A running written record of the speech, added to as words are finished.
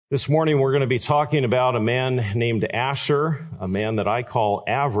This morning we're going to be talking about a man named Asher, a man that I call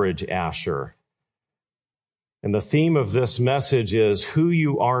Average Asher. And the theme of this message is who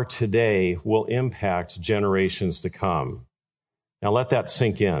you are today will impact generations to come. Now let that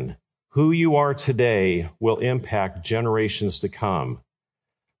sink in. Who you are today will impact generations to come.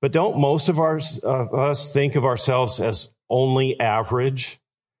 But don't most of us think of ourselves as only average?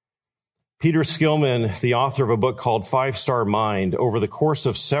 Peter Skillman, the author of a book called 5-Star Mind, over the course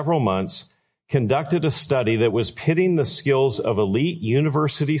of several months, conducted a study that was pitting the skills of elite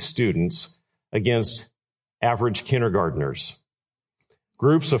university students against average kindergartners.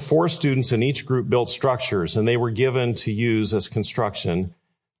 Groups of 4 students in each group built structures, and they were given to use as construction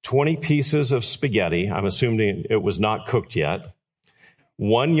 20 pieces of spaghetti. I'm assuming it was not cooked yet.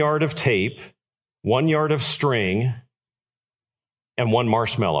 1 yard of tape, 1 yard of string, and 1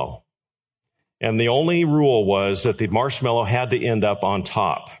 marshmallow. And the only rule was that the marshmallow had to end up on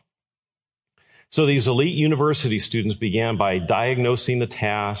top. So these elite university students began by diagnosing the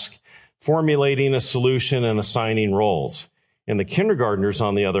task, formulating a solution, and assigning roles. And the kindergartners,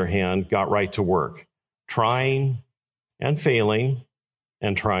 on the other hand, got right to work, trying and failing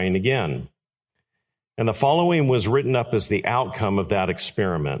and trying again. And the following was written up as the outcome of that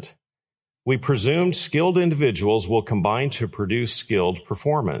experiment. We presumed skilled individuals will combine to produce skilled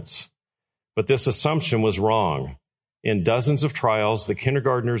performance. But this assumption was wrong. In dozens of trials, the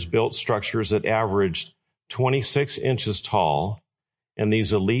kindergartners built structures that averaged 26 inches tall, and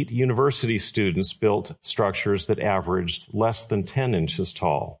these elite university students built structures that averaged less than 10 inches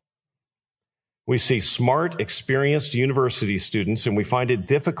tall. We see smart, experienced university students, and we find it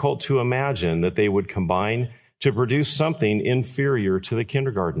difficult to imagine that they would combine to produce something inferior to the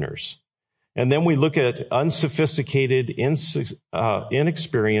kindergartners. And then we look at unsophisticated,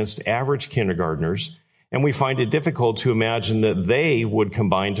 inexperienced, average kindergartners, and we find it difficult to imagine that they would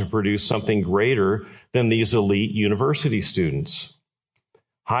combine to produce something greater than these elite university students.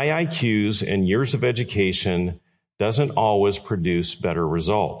 High IQs and years of education doesn't always produce better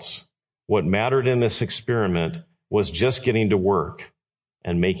results. What mattered in this experiment was just getting to work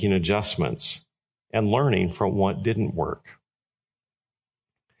and making adjustments and learning from what didn't work.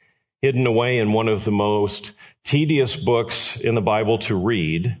 Hidden away in one of the most tedious books in the Bible to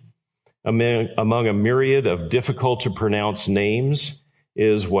read, among a myriad of difficult to pronounce names,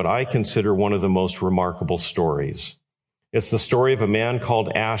 is what I consider one of the most remarkable stories. It's the story of a man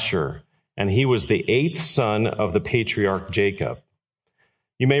called Asher, and he was the 8th son of the patriarch Jacob.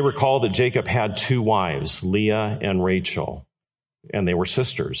 You may recall that Jacob had 2 wives, Leah and Rachel, and they were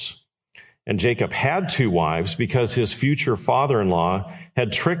sisters. And Jacob had 2 wives because his future father-in-law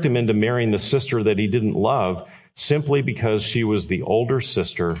had tricked him into marrying the sister that he didn't love simply because she was the older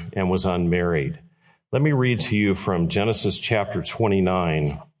sister and was unmarried. Let me read to you from Genesis chapter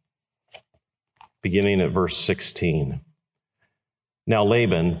 29, beginning at verse 16. Now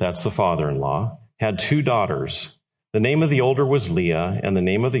Laban, that's the father-in-law, had 2 daughters. The name of the older was Leah, and the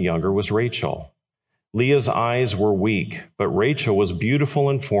name of the younger was Rachel. Leah's eyes were weak, but Rachel was beautiful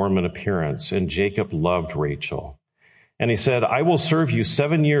in form and appearance, and Jacob loved Rachel. And he said, I will serve you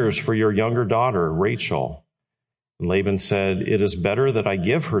 7 years for your younger daughter, Rachel. And Laban said, it is better that I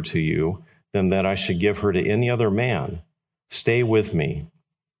give her to you than that I should give her to any other man. Stay with me.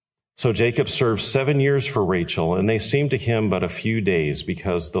 So Jacob served 7 years for Rachel, and they seemed to him but a few days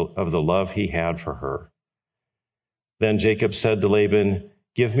because of the love he had for her. Then Jacob said to Laban,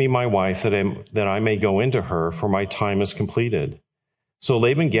 give me my wife that I may go into her, for my time is completed. So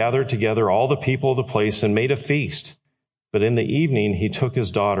Laban gathered together all the people of the place and made a feast. But in the evening he took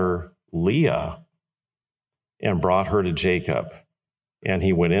his daughter Leah and brought her to Jacob, and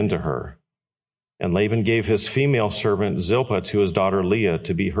he went into her. And Laban gave his female servant Zilpah to his daughter Leah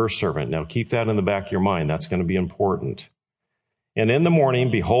to be her servant. Now keep that in the back of your mind. That's going to be important. And in the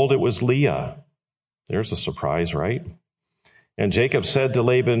morning, behold, it was Leah. There's a surprise, right? And Jacob said to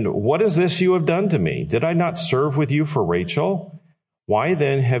Laban, what is this you have done to me? Did I not serve with you for Rachel? Why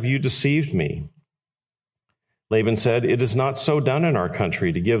then have you deceived me? Laban said, it is not so done in our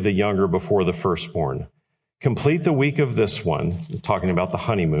country to give the younger before the firstborn. Complete the week of this one, talking about the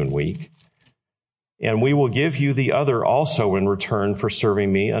honeymoon week, and we will give you the other also in return for serving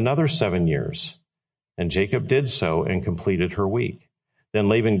me another 7 years. And Jacob did so and completed her week. Then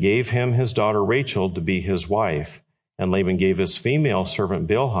Laban gave him his daughter Rachel to be his wife. And Laban gave his female servant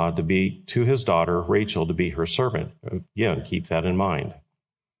Bilhah to his daughter Rachel to be her servant. Again, keep that in mind.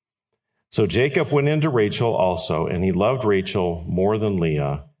 So Jacob went into Rachel also, and he loved Rachel more than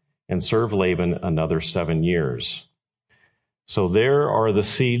Leah, and served Laban another 7 years. So there are the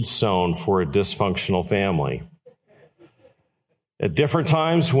seeds sown for a dysfunctional family. At different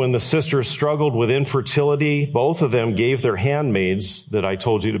times when the sisters struggled with infertility, both of them gave their handmaids, that I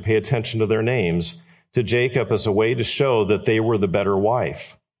told you to pay attention to their names, to Jacob as a way to show that they were the better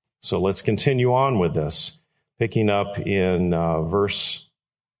wife. So let's continue on with this, picking up in verse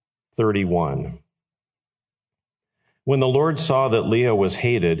 31. When the Lord saw that Leah was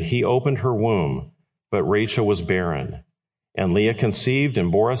hated, he opened her womb, but Rachel was barren. And Leah conceived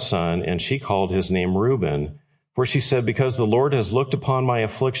and bore a son, and she called his name Reuben, for she said, because the Lord has looked upon my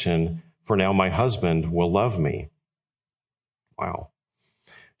affliction, for now my husband will love me. Wow.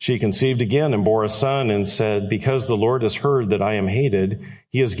 She conceived again and bore a son and said, because the Lord has heard that I am hated,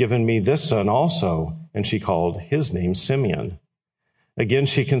 he has given me this son also. And she called his name Simeon. Again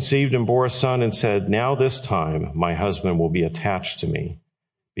she conceived and bore a son and said, now this time my husband will be attached to me,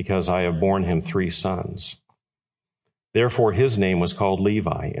 because I have borne him 3 sons. Therefore his name was called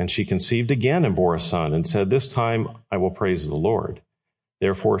Levi. And she conceived again and bore a son and said, this time I will praise the Lord.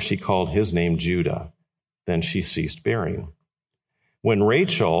 Therefore she called his name Judah. Then she ceased bearing. When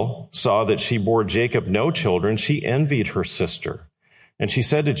Rachel saw that she bore Jacob no children, she envied her sister. And she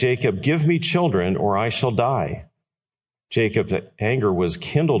said to Jacob, give me children or I shall die. Jacob's anger was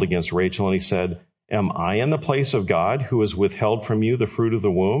kindled against Rachel, and he said, am I in the place of God, who has withheld from you the fruit of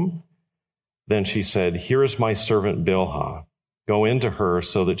the womb? Then she said, here is my servant Bilhah. Go in to her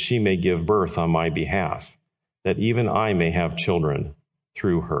so that she may give birth on my behalf, that even I may have children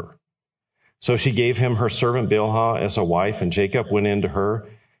through her. So she gave him her servant Bilhah as a wife, and Jacob went in to her,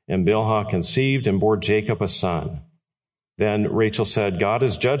 and Bilhah conceived and bore Jacob a son. Then Rachel said, God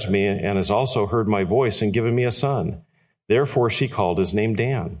has judged me and has also heard my voice and given me a son. Therefore she called his name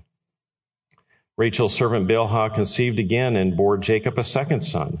Dan. Rachel's servant Bilhah conceived again and bore Jacob a second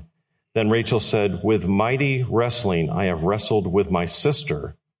son. Then Rachel said, with mighty wrestling I have wrestled with my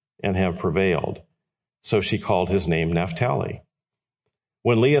sister and have prevailed. So she called his name Naphtali.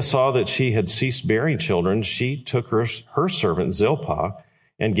 When Leah saw that she had ceased bearing children, she took her servant Zilpah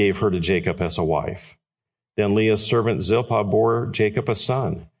and gave her to Jacob as a wife. Then Leah's servant Zilpah bore Jacob a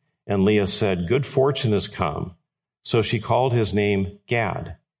son, and Leah said, good fortune has come. So she called his name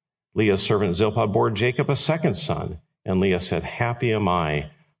Gad. Leah's servant Zilpah bore Jacob a second son, and Leah said, happy am I,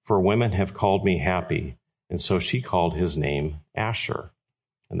 for women have called me happy. And so she called his name Asher.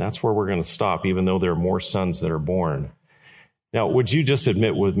 And that's where we're going to stop, even though there are more sons that are born. Now, would you just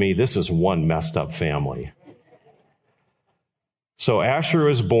admit with me, this is one messed up family. So Asher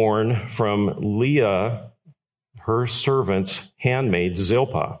is born from Leah, her servant's handmaid,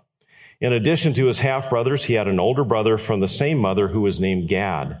 Zilpah. In addition to his half-brothers, he had an older brother from the same mother who was named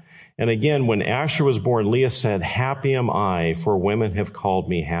Gad. And again, when Asher was born, Leah said, happy am I, for women have called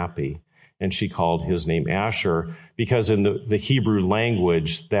me happy. And she called his name Asher, because in the Hebrew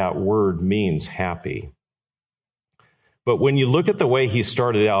language, that word means happy. But when you look at the way he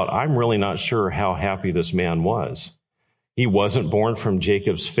started out, I'm really not sure how happy this man was. He wasn't born from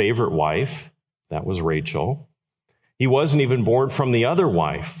Jacob's favorite wife, that was Rachel. He wasn't even born from the other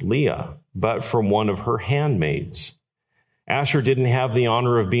wife, Leah, but from one of her handmaids. Asher didn't have the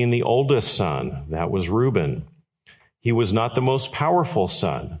honor of being the oldest son, that was Reuben. He was not the most powerful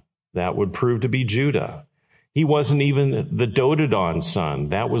son, that would prove to be Judah. He wasn't even the doted on son,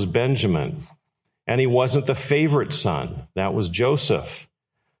 that was Benjamin. And he wasn't the favorite son, that was Joseph.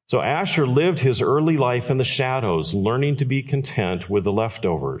 So Asher lived his early life in the shadows, learning to be content with the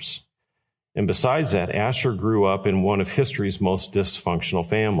leftovers. And besides that, Asher grew up in one of history's most dysfunctional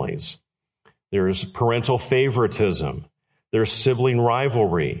families. There's parental favoritism, there's sibling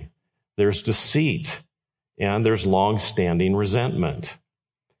rivalry, there's deceit, and there's long-standing resentment.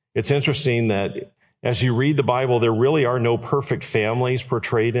 It's interesting that as you read the Bible, there really are no perfect families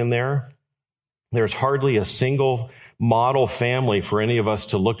portrayed in there. There's hardly a single model family for any of us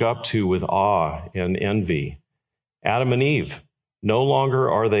to look up to with awe and envy. Adam and Eve, no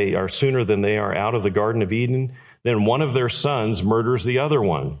longer are sooner than they are out of the Garden of Eden, then one of their sons murders the other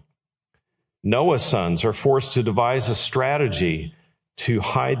one. Noah's sons are forced to devise a strategy to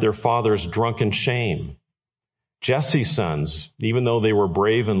hide their father's drunken shame. Jesse's sons, even though they were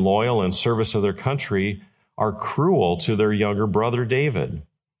brave and loyal in service of their country, are cruel to their younger brother David.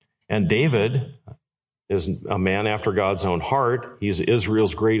 And David is a man after God's own heart. He's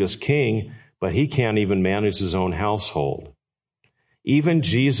Israel's greatest king, but he can't even manage his own household. Even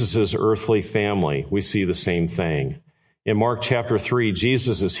Jesus' earthly family, we see the same thing. In Mark chapter 3,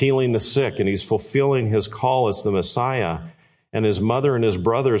 Jesus is healing the sick, and he's fulfilling his call as the Messiah. And his mother and his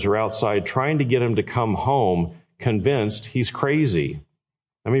brothers are outside trying to get him to come home, convinced he's crazy.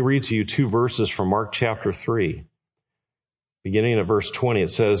 Let me read to you 2 verses from Mark chapter 3. Beginning at verse 20,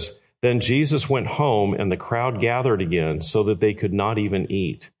 it says, Then Jesus went home, and the crowd gathered again so that they could not even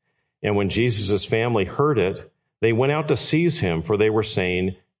eat. And when Jesus' family heard it, they went out to seize him, for they were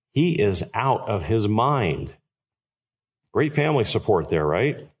saying, "He is out of his mind." Great family support there,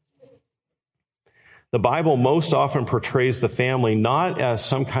 right? The Bible most often portrays the family not as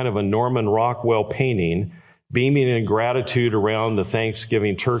some kind of a Norman Rockwell painting, beaming in gratitude around the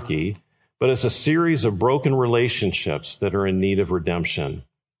Thanksgiving turkey, but as a series of broken relationships that are in need of redemption.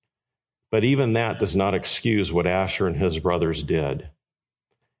 But even that does not excuse what Asher and his brothers did.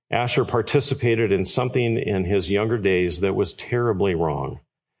 Asher participated in something in his younger days that was terribly wrong.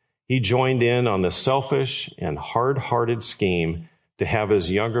 He joined in on the selfish and hard-hearted scheme to have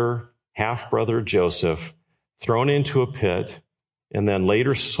his younger half-brother Joseph thrown into a pit and then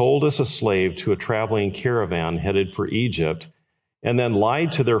later sold as a slave to a traveling caravan headed for Egypt, and then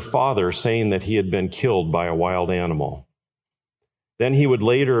lied to their father saying that he had been killed by a wild animal. Then he would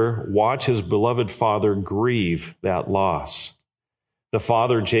later watch his beloved father grieve that loss. The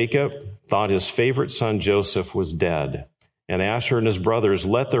father, Jacob, thought his favorite son Joseph was dead, and Asher and his brothers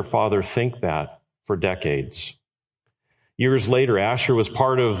let their father think that for decades. Years later, Asher was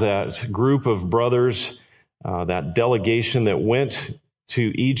part of that group of brothers, that delegation that went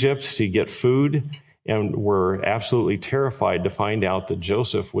to Egypt to get food, and were absolutely terrified to find out that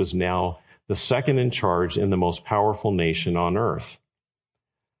Joseph was now the second in charge in the most powerful nation on earth.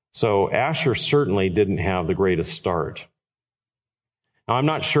 So Asher certainly didn't have the greatest start. Now, I'm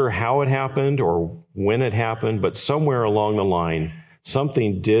not sure how it happened or when it happened, but somewhere along the line,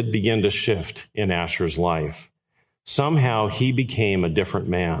 something did begin to shift in Asher's life. Somehow he became a different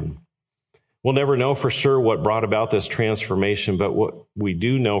man. We'll never know for sure what brought about this transformation, but what we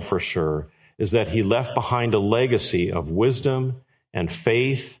do know for sure is that he left behind a legacy of wisdom and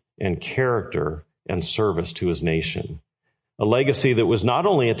faith and character and service to his nation. A legacy that was not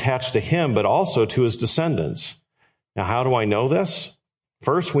only attached to him, but also to his descendants. Now, how do I know this?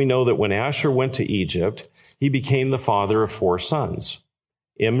 First, we know that when Asher went to Egypt, he became the father of 4 sons: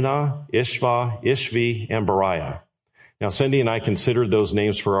 Imnah, Ishvah, Ishvi, and Beriah. Now, Cindy and I considered those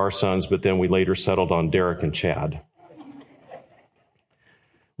names for our sons, but then we later settled on Derek and Chad.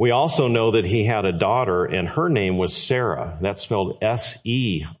 We also know that he had a daughter, and her name was Sarah. That's spelled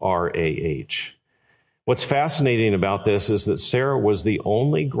Serah. What's fascinating about this is that Sarah was the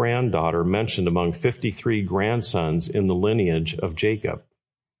only granddaughter mentioned among 53 grandsons in the lineage of Jacob.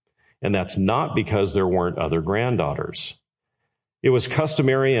 And that's not because there weren't other granddaughters. It was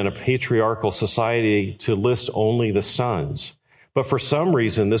customary in a patriarchal society to list only the sons. But for some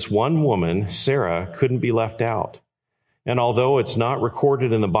reason, this one woman, Sarah, couldn't be left out. And although it's not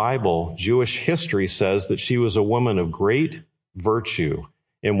recorded in the Bible, Jewish history says that she was a woman of great virtue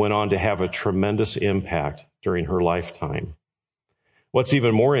and went on to have a tremendous impact during her lifetime. What's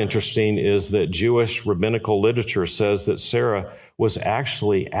even more interesting is that Jewish rabbinical literature says that Sarah was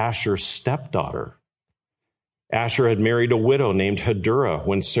actually Asher's stepdaughter. Asher had married a widow named Hadurah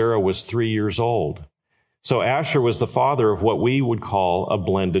when Sarah was 3 years old. So Asher was the father of what we would call a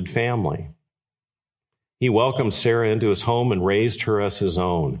blended family. He welcomed Sarah into his home and raised her as his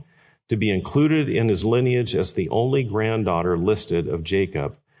own, to be included in his lineage as the only granddaughter listed of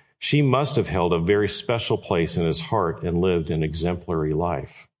Jacob. She must have held a very special place in his heart and lived an exemplary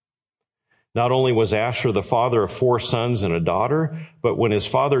life. Not only was Asher the father of 4 sons and a daughter, but when his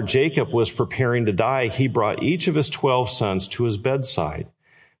father Jacob was preparing to die, he brought each of his 12 sons to his bedside.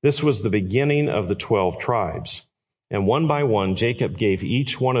 This was the beginning of the 12 tribes. And one by one, Jacob gave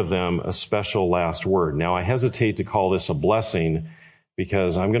each one of them a special last word. Now, I hesitate to call this a blessing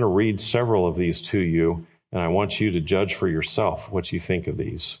because I'm going to read several of these to you, and I want you to judge for yourself what you think of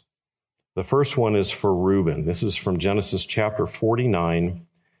these. The first one is for Reuben. This is from Genesis chapter 49,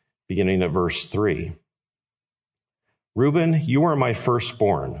 beginning at verse 3. Reuben, you are my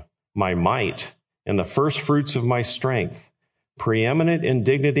firstborn, my might, and the first fruits of my strength, preeminent in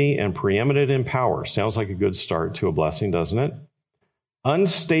dignity and preeminent in power. Sounds like a good start to a blessing, doesn't it?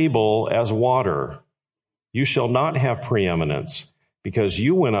 Unstable as water. You shall not have preeminence, because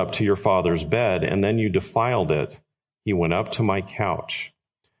you went up to your father's bed, and then you defiled it. He went up to my couch.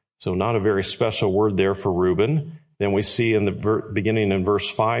 So not a very special word there for Reuben. Then we see in the beginning in verse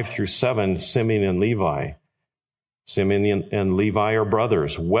 5 through 7, Simeon and Levi. Simeon and Levi are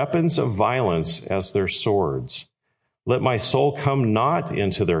brothers, weapons of violence as their swords. Let my soul come not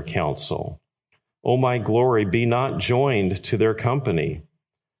into their counsel. O my glory, be not joined to their company.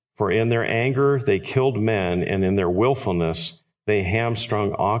 For in their anger they killed men, and in their willfulness they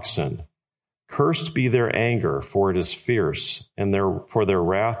hamstrung oxen. Cursed be their anger, for it is fierce, and for their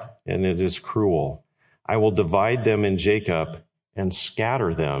wrath, and it is cruel. I will divide them in Jacob and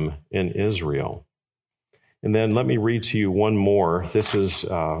scatter them in Israel. And then let me read to you one more. This is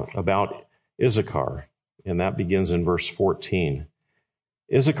about Issachar, and that begins in verse 14.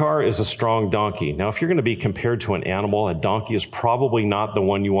 Issachar is a strong donkey. Now, if you're going to be compared to an animal, a donkey is probably not the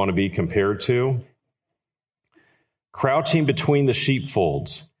one you want to be compared to. Crouching between the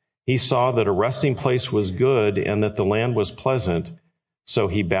sheepfolds, he saw that a resting place was good and that the land was pleasant. So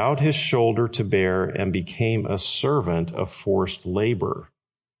he bowed his shoulder to bear and became a servant of forced labor.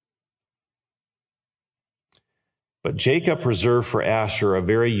 But Jacob reserved for Asher a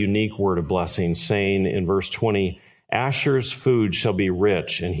very unique word of blessing, saying in verse 20, Asher's food shall be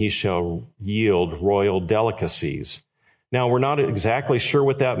rich, and he shall yield royal delicacies. Now, we're not exactly sure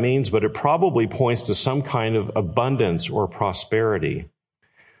what that means, but it probably points to some kind of abundance or prosperity.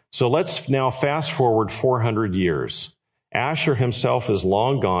 So let's now fast forward 400 years. Asher himself is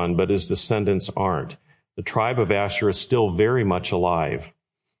long gone, but his descendants aren't. The tribe of Asher is still very much alive.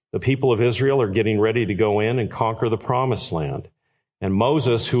 The people of Israel are getting ready to go in and conquer the promised land. And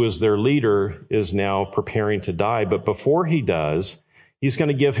Moses, who is their leader, is now preparing to die. But before he does, he's going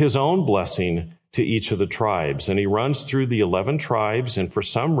to give his own blessing to each of the tribes. And he runs through the 11 tribes, and for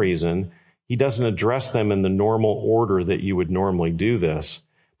some reason, he doesn't address them in the normal order that you would normally do this.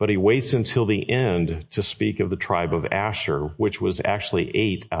 But he waits until the end to speak of the tribe of Asher, which was actually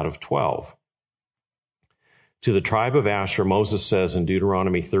 8 out of 12. To the tribe of Asher, Moses says in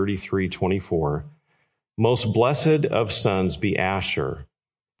Deuteronomy 33:24, Most blessed of sons be Asher.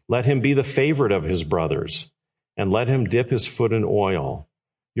 Let him be the favorite of his brothers, and let him dip his foot in oil.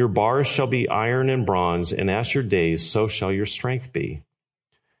 Your bars shall be iron and bronze, and as your days, so shall your strength be.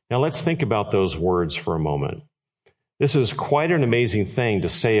 Now let's think about those words for a moment. This is quite an amazing thing to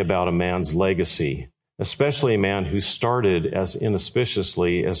say about a man's legacy, especially a man who started as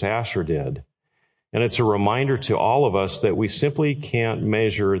inauspiciously as Asher did. And it's a reminder to all of us that we simply can't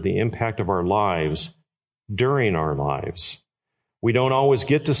measure the impact of our lives during our lives. We don't always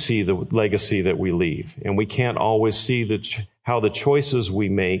get to see the legacy that we leave, and we can't always see how the choices we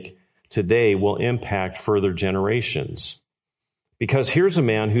make today will impact further generations. Because here's a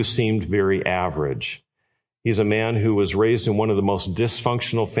man who seemed very average. He's a man who was raised in one of the most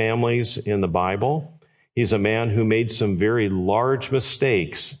dysfunctional families in the Bible. He's a man who made some very large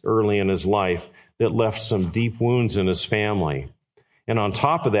mistakes early in his life that left some deep wounds in his family. And on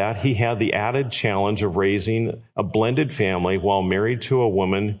top of that, he had the added challenge of raising a blended family while married to a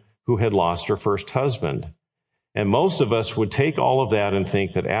woman who had lost her first husband. And most of us would take all of that and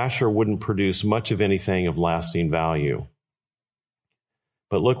think that Asher wouldn't produce much of anything of lasting value.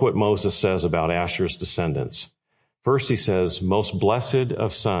 But look what Moses says about Asher's descendants. First, he says, Most blessed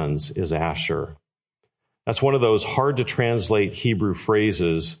of sons is Asher. That's one of those hard to translate Hebrew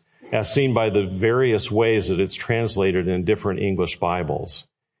phrases as seen by the various ways that it's translated in different English Bibles.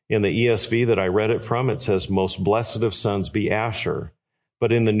 In the ESV that I read it from, it says, Most blessed of sons be Asher.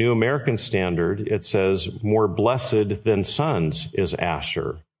 But in the New American Standard, it says, More blessed than sons is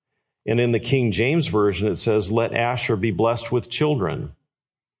Asher. And in the King James Version, it says, Let Asher be blessed with children.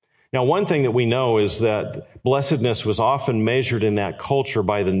 Now, one thing that we know is that blessedness was often measured in that culture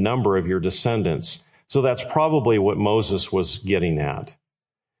by the number of your descendants. So that's probably what Moses was getting at.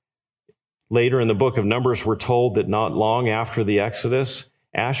 Later in the book of Numbers, we're told that not long after the Exodus,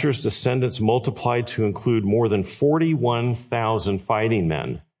 Asher's descendants multiplied to include more than 41,000 fighting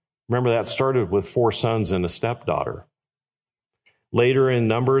men. Remember, that started with 4 sons and a stepdaughter. Later in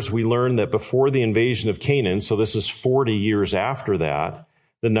Numbers, we learn that before the invasion of Canaan, so this is 40 years after that,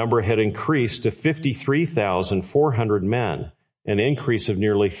 the number had increased to 53,400 men, an increase of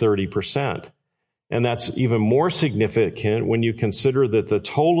nearly 30%. And that's even more significant when you consider that the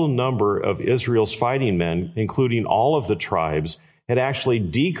total number of Israel's fighting men, including all of the tribes, had actually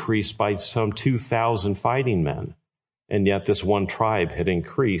decreased by some 2,000 fighting men. And yet this one tribe had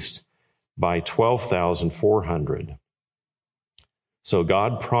increased by 12,400. So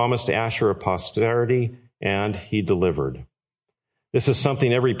God promised Asher a posterity, and he delivered. This is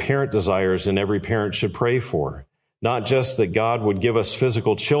something every parent desires and every parent should pray for. Not just that God would give us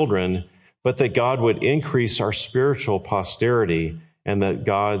physical children, but that God would increase our spiritual posterity and that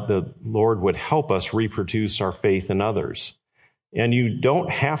God, the Lord, would help us reproduce our faith in others. And you don't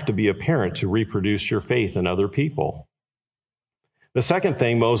have to be a parent to reproduce your faith in other people. The second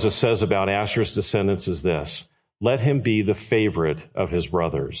thing Moses says about Asher's descendants is this: let him be the favorite of his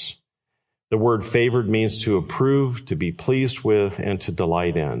brothers. The word favored means to approve, to be pleased with, and to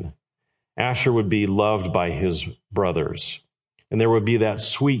delight in. Asher would be loved by his brothers. And there would be that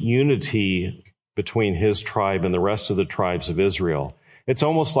sweet unity between his tribe and the rest of the tribes of Israel. It's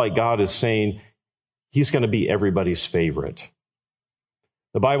almost like God is saying he's going to be everybody's favorite.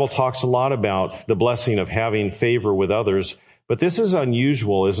 The Bible talks a lot about the blessing of having favor with others, but this is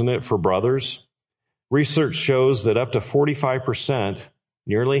unusual, isn't it, for brothers? Research shows that up to 45%,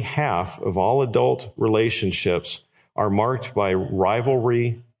 nearly half of all adult relationships, are marked by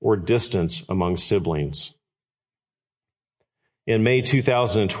rivalry or distance among siblings. In May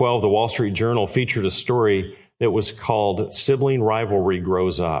 2012, the Wall Street Journal featured a story that was called Sibling Rivalry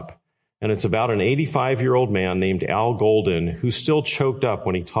Grows Up. And it's about an 85-year-old man named Al Golden who still choked up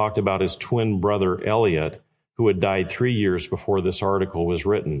when he talked about his twin brother, Elliot, who had died 3 years before this article was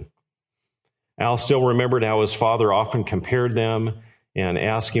written. Al still remembered how his father often compared them and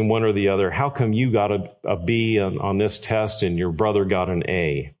asking one or the other, how come you got a B on this test and your brother got an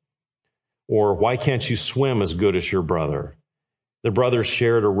A? Or why can't you swim as good as your brother? The brothers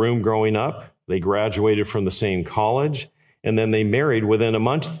shared a room growing up. They graduated from the same college, and then they married within a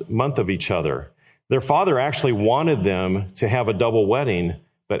month of each other. Their father actually wanted them to have a double wedding,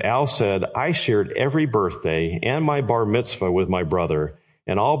 but Al said, I shared every birthday and my bar mitzvah with my brother,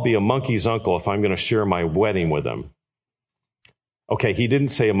 and I'll be a monkey's uncle if I'm going to share my wedding with him. Okay, he didn't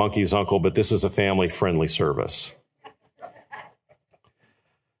say a monkey's uncle, but this is a family-friendly service.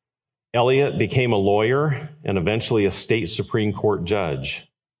 Elliot became a lawyer and eventually a state Supreme Court judge.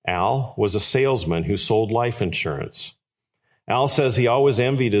 Al was a salesman who sold life insurance. Al says he always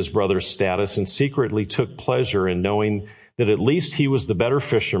envied his brother's status and secretly took pleasure in knowing that at least he was the better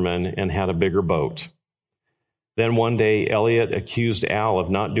fisherman and had a bigger boat. Then one day, Elliot accused Al of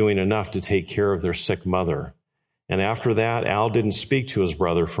not doing enough to take care of their sick mother. And after that, Al didn't speak to his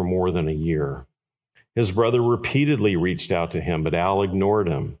brother for more than a year. His brother repeatedly reached out to him, but Al ignored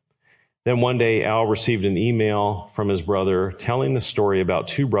him. Then one day, Al received an email from his brother telling the story about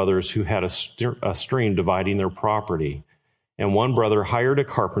two brothers who had a stream dividing their property. And one brother hired a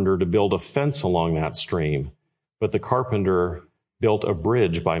carpenter to build a fence along that stream, but the carpenter built a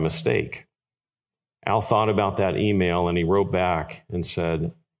bridge by mistake. Al thought about that email and he wrote back and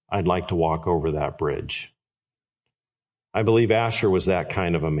said, I'd like to walk over that bridge. I believe Asher was that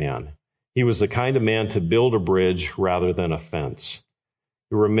kind of a man. He was the kind of man to build a bridge rather than a fence.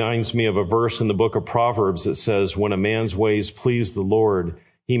 It reminds me of a verse in the book of Proverbs that says, when a man's ways please the Lord,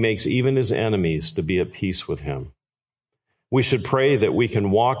 he makes even his enemies to be at peace with him. We should pray that we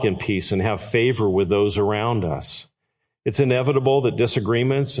can walk in peace and have favor with those around us. It's inevitable that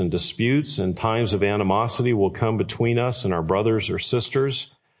disagreements and disputes and times of animosity will come between us and our brothers or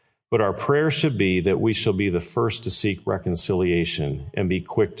sisters, but our prayer should be that we shall be the first to seek reconciliation and be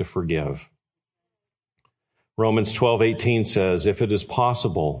quick to forgive. Romans 12:18 says, if it is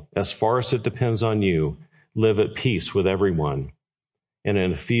possible, as far as it depends on you, live at peace with everyone. And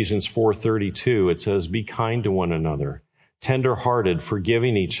in Ephesians 4:32, it says, be kind to one another, tender-hearted,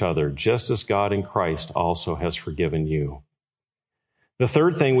 forgiving each other, just as God in Christ also has forgiven you. The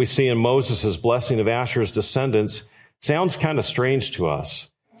third thing we see in Moses' blessing of Asher's descendants sounds kind of strange to us.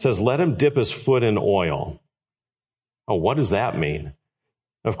 It says, let him dip his foot in oil. Oh, what does that mean?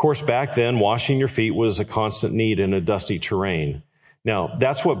 Of course, back then, washing your feet was a constant need in a dusty terrain. Now,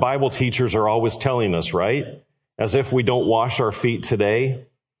 that's what Bible teachers are always telling us, right? As if we don't wash our feet today.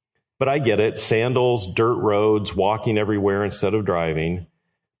 But I get it, sandals, dirt roads, walking everywhere instead of driving.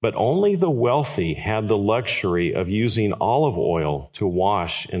 But only the wealthy had the luxury of using olive oil to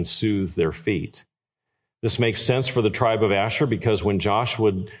wash and soothe their feet. This makes sense for the tribe of Asher because when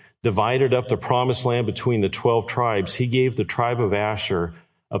Joshua divided up the promised land between the 12 tribes, he gave the tribe of Asher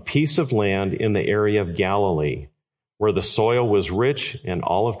a piece of land in the area of Galilee, where the soil was rich and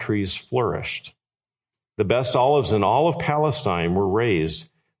olive trees flourished. The best olives in all of Palestine were raised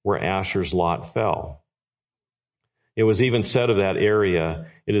where Asher's lot fell. It was even said of that area,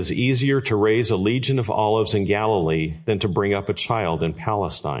 it is easier to raise a legion of olives in Galilee than to bring up a child in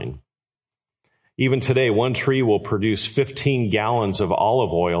Palestine. Even today, one tree will produce 15 gallons of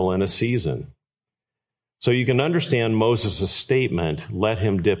olive oil in a season. So you can understand Moses' statement, let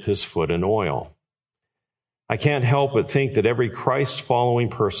him dip his foot in oil. I can't help but think that every Christ-following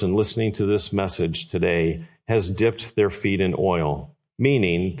person listening to this message today has dipped their feet in oil,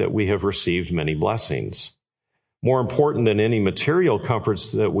 meaning that we have received many blessings. More important than any material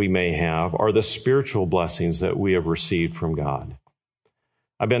comforts that we may have are the spiritual blessings that we have received from God.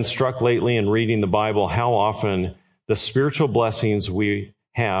 I've been struck lately in reading the Bible how often the spiritual blessings we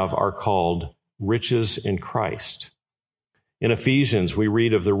have are called riches in Christ. In Ephesians, we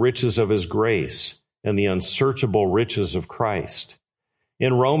read of the riches of his grace and the unsearchable riches of Christ.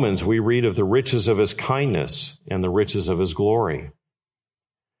 In Romans, we read of the riches of his kindness and the riches of his glory.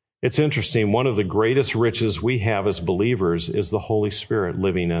 It's interesting, one of the greatest riches we have as believers is the Holy Spirit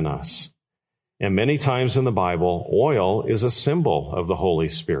living in us. And many times in the Bible, oil is a symbol of the Holy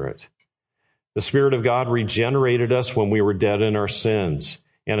Spirit. The Spirit of God regenerated us when we were dead in our sins.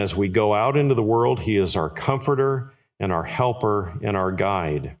 And as we go out into the world, He is our comforter and our helper and our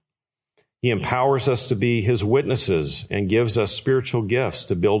guide. He empowers us to be His witnesses and gives us spiritual gifts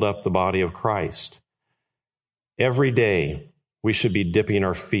to build up the body of Christ. Every day, we should be dipping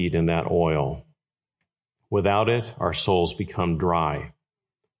our feet in that oil. Without it, our souls become dry.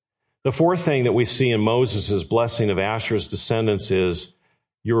 The fourth thing that we see in Moses' blessing of Asher's descendants is,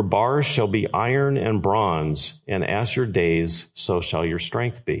 your bars shall be iron and bronze, and as your days, so shall your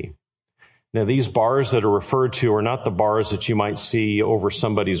strength be. Now, these bars that are referred to are not the bars that you might see over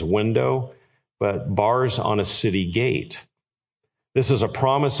somebody's window, but bars on a city gate. This is a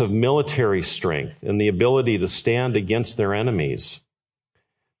promise of military strength and the ability to stand against their enemies.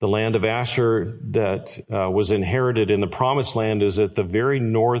 The land of Asher that was inherited in the promised land is at the very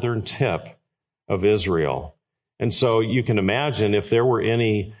northern tip of Israel. And so you can imagine if there were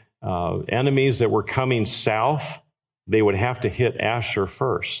any enemies that were coming south, they would have to hit Asher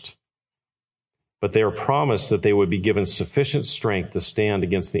first. But they are promised that they would be given sufficient strength to stand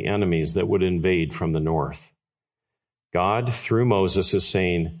against the enemies that would invade from the north. God, through Moses, is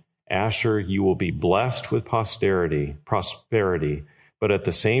saying, Asher, you will be blessed with prosperity, but at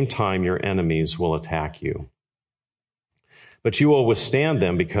the same time your enemies will attack you. But you will withstand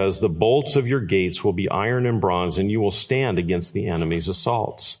them because the bolts of your gates will be iron and bronze, and you will stand against the enemy's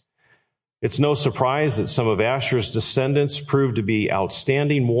assaults. It's no surprise that some of Asher's descendants proved to be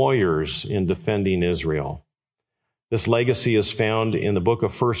outstanding warriors in defending Israel. This legacy is found in the book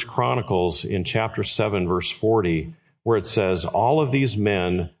of 1 Chronicles in chapter 7, verse 40, where it says, all of these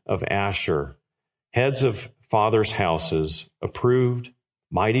men of Asher, heads of fathers' houses, approved,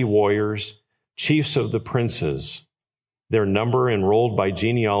 mighty warriors, chiefs of the princes, their number enrolled by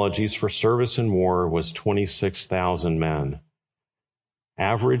genealogies for service in war was 26,000 men.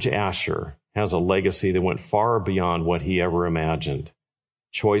 Average Asher has a legacy that went far beyond what he ever imagined.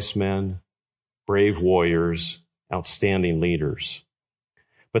 Choice men, brave warriors, outstanding leaders.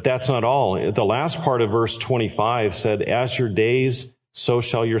 But that's not all. The last part of verse 25 said, as your days, so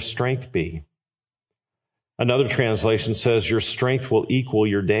shall your strength be. Another translation says, your strength will equal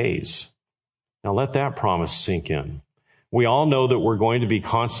your days. Now let that promise sink in. We all know that we're going to be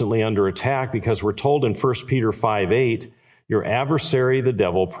constantly under attack because we're told in 1 Peter 5:8, your adversary, the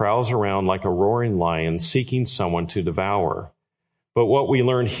devil, prowls around like a roaring lion seeking someone to devour. But what we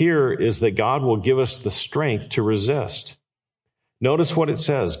learn here is that God will give us the strength to resist. Notice what it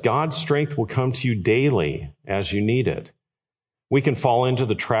says. God's strength will come to you daily as you need it. We can fall into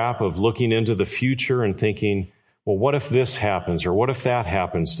the trap of looking into the future and thinking, well, what if this happens? Or what if that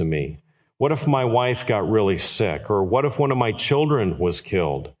happens to me? What if my wife got really sick? Or what if one of my children was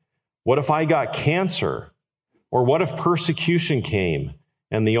killed? What if I got cancer? Or what if persecution came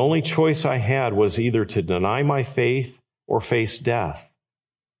and the only choice I had was either to deny my faith or face death?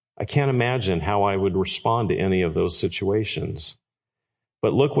 I can't imagine how I would respond to any of those situations.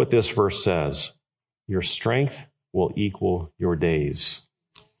 But look what this verse says. Your strength will equal your days.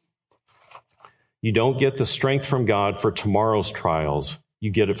 You don't get the strength from God for tomorrow's trials. You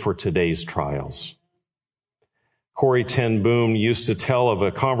get it for today's trials. Corrie ten Boom used to tell of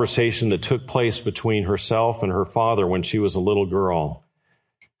a conversation that took place between herself and her father when she was a little girl.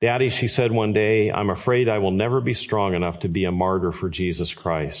 Daddy, she said one day, I'm afraid I will never be strong enough to be a martyr for Jesus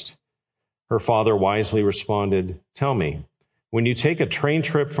Christ. Her father wisely responded, tell me, when you take a train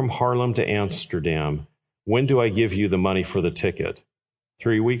trip from Haarlem to Amsterdam, when do I give you the money for the ticket?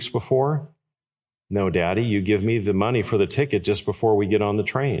 3 weeks before? No, Daddy, you give me the money for the ticket just before we get on the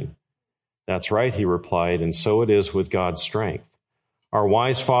train. That's right, he replied, and so it is with God's strength. Our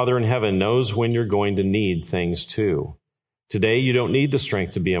wise Father in heaven knows when you're going to need things too. Today, you don't need the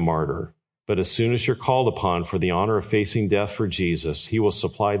strength to be a martyr, but as soon as you're called upon for the honor of facing death for Jesus, he will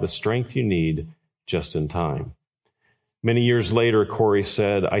supply the strength you need just in time. Many years later, Corrie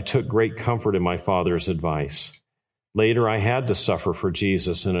said, I took great comfort in my father's advice. Later, I had to suffer for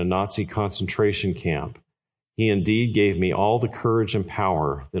Jesus in a Nazi concentration camp. He indeed gave me all the courage and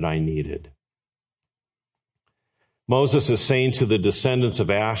power that I needed. Moses is saying to the descendants of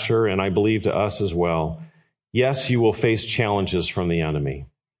Asher, and I believe to us as well, yes, you will face challenges from the enemy.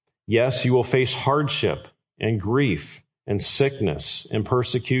 Yes, you will face hardship and grief and sickness and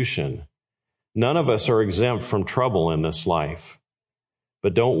persecution. None of us are exempt from trouble in this life.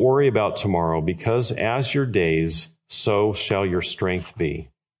 But don't worry about tomorrow, because as your days, so shall your strength be.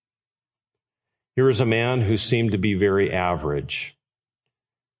 Here is a man who seemed to be very average.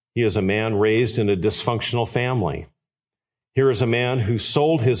 He is a man raised in a dysfunctional family. Here is a man who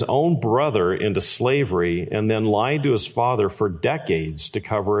sold his own brother into slavery and then lied to his father for decades to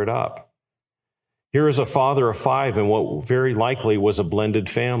cover it up. Here is a father of 5 in what very likely was a blended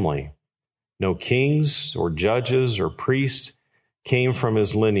family. No kings or judges or priests came from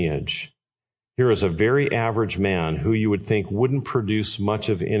his lineage. Here is a very average man who you would think wouldn't produce much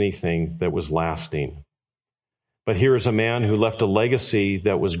of anything that was lasting. But here is a man who left a legacy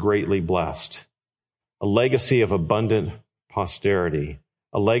that was greatly blessed, a legacy of abundant posterity,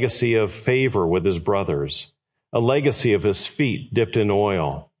 a legacy of favor with his brothers, a legacy of his feet dipped in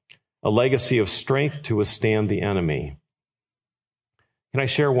oil, a legacy of strength to withstand the enemy. Can I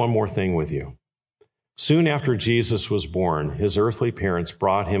share one more thing with you? Soon after Jesus was born, his earthly parents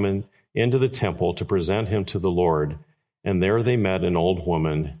brought him into the temple to present him to the Lord, and there they met an old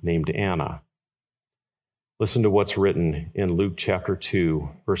woman named Anna. Listen to what's written in Luke chapter 2,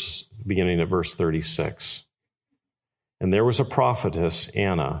 beginning at verse 36. And there was a prophetess,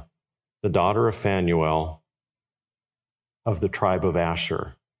 Anna, the daughter of Phanuel of the tribe of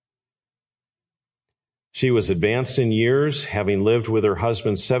Asher. She was advanced in years, having lived with her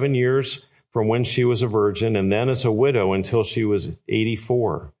husband 7 years from when she was a virgin, and then as a widow until she was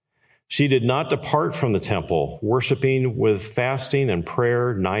 84. She did not depart from the temple, worshiping with fasting and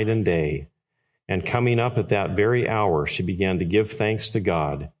prayer night and day. And coming up at that very hour, she began to give thanks to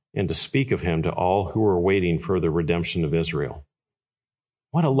God and to speak of him to all who were waiting for the redemption of Israel.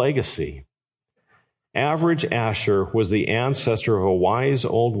 What a legacy. Average Asher was the ancestor of a wise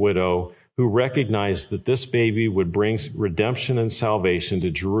old widow who recognized that this baby would bring redemption and salvation to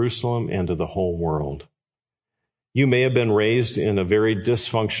Jerusalem and to the whole world. You may have been raised in a very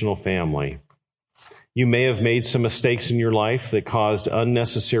dysfunctional family. You may have made some mistakes in your life that caused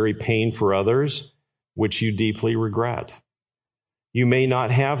unnecessary pain for others, which you deeply regret. You may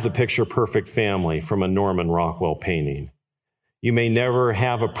not have the picture-perfect family from a Norman Rockwell painting. You may never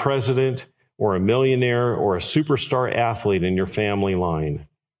have a president or a millionaire or a superstar athlete in your family line.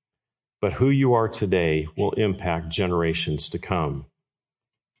 But who you are today will impact generations to come.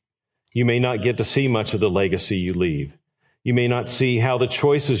 You may not get to see much of the legacy you leave. You may not see how the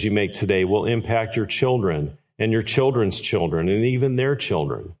choices you make today will impact your children and your children's children and even their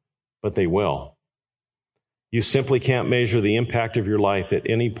children, but they will. You simply can't measure the impact of your life at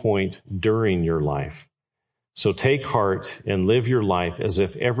any point during your life. So take heart and live your life as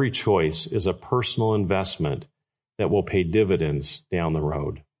if every choice is a personal investment that will pay dividends down the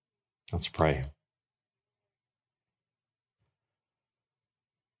road. Let's pray.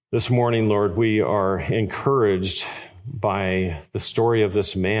 This morning, Lord, we are encouraged by the story of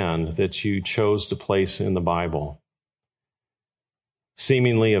this man that you chose to place in the Bible.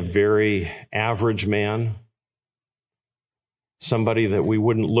 Seemingly a very average man, somebody that we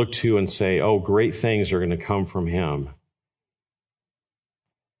wouldn't look to and say, oh, great things are going to come from him.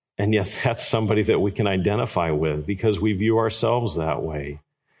 And yet that's somebody that we can identify with because we view ourselves that way.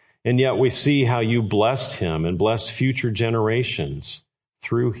 And yet we see how you blessed him and blessed future generations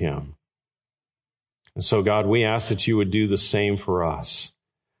through him. And so, God, we ask that you would do the same for us.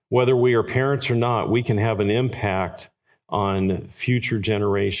 Whether we are parents or not, we can have an impact on future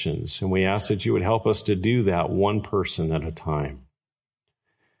generations. And we ask that you would help us to do that one person at a time.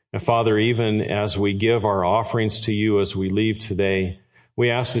 And Father, even as we give our offerings to you as we leave today, we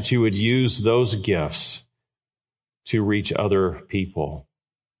ask that you would use those gifts to reach other people.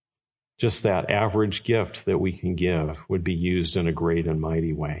 Just that average gift that we can give would be used in a great and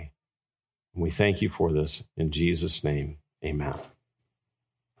mighty way. And we thank you for this. In Jesus' name, amen.